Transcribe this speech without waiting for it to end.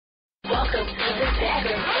welcome to the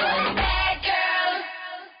Bad Girl.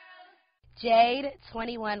 Jade,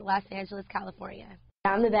 21, Los Angeles, California.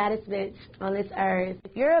 I'm the baddest bitch on this earth.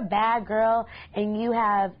 If you're a bad girl and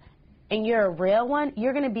you're a real one,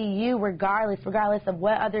 you're going to be you regardless of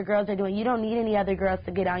what other girls are doing. You don't need any other girls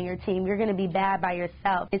to get on your team. You're going to be bad by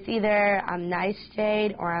yourself. It's either I'm nice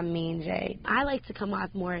Jade or I'm mean Jade. I like to come off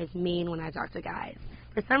more as mean when I talk to guys.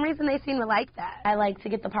 For some reason, they seem to like that. I like to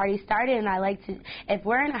get the party started, and I like to, if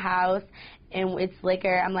we're in a house and it's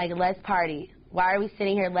liquor, I'm like, let's party. Why are we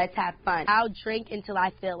sitting here? Let's have fun. I'll drink until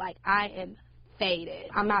I feel like I am faded.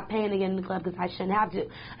 I'm not paying to get in the club because I shouldn't have to.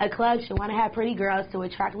 A club should want to have pretty girls to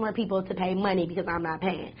attract more people to pay money because I'm not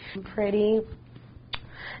paying. I'm pretty,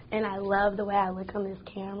 and I love the way I look on this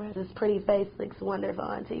camera. This pretty face looks wonderful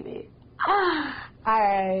on TV. All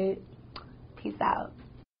right. Peace out.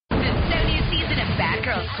 The new season of Bad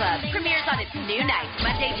Girls Club premieres on its new night,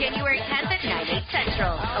 Monday, January 10th at 9, 8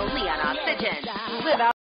 Central, only on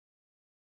Oxygen.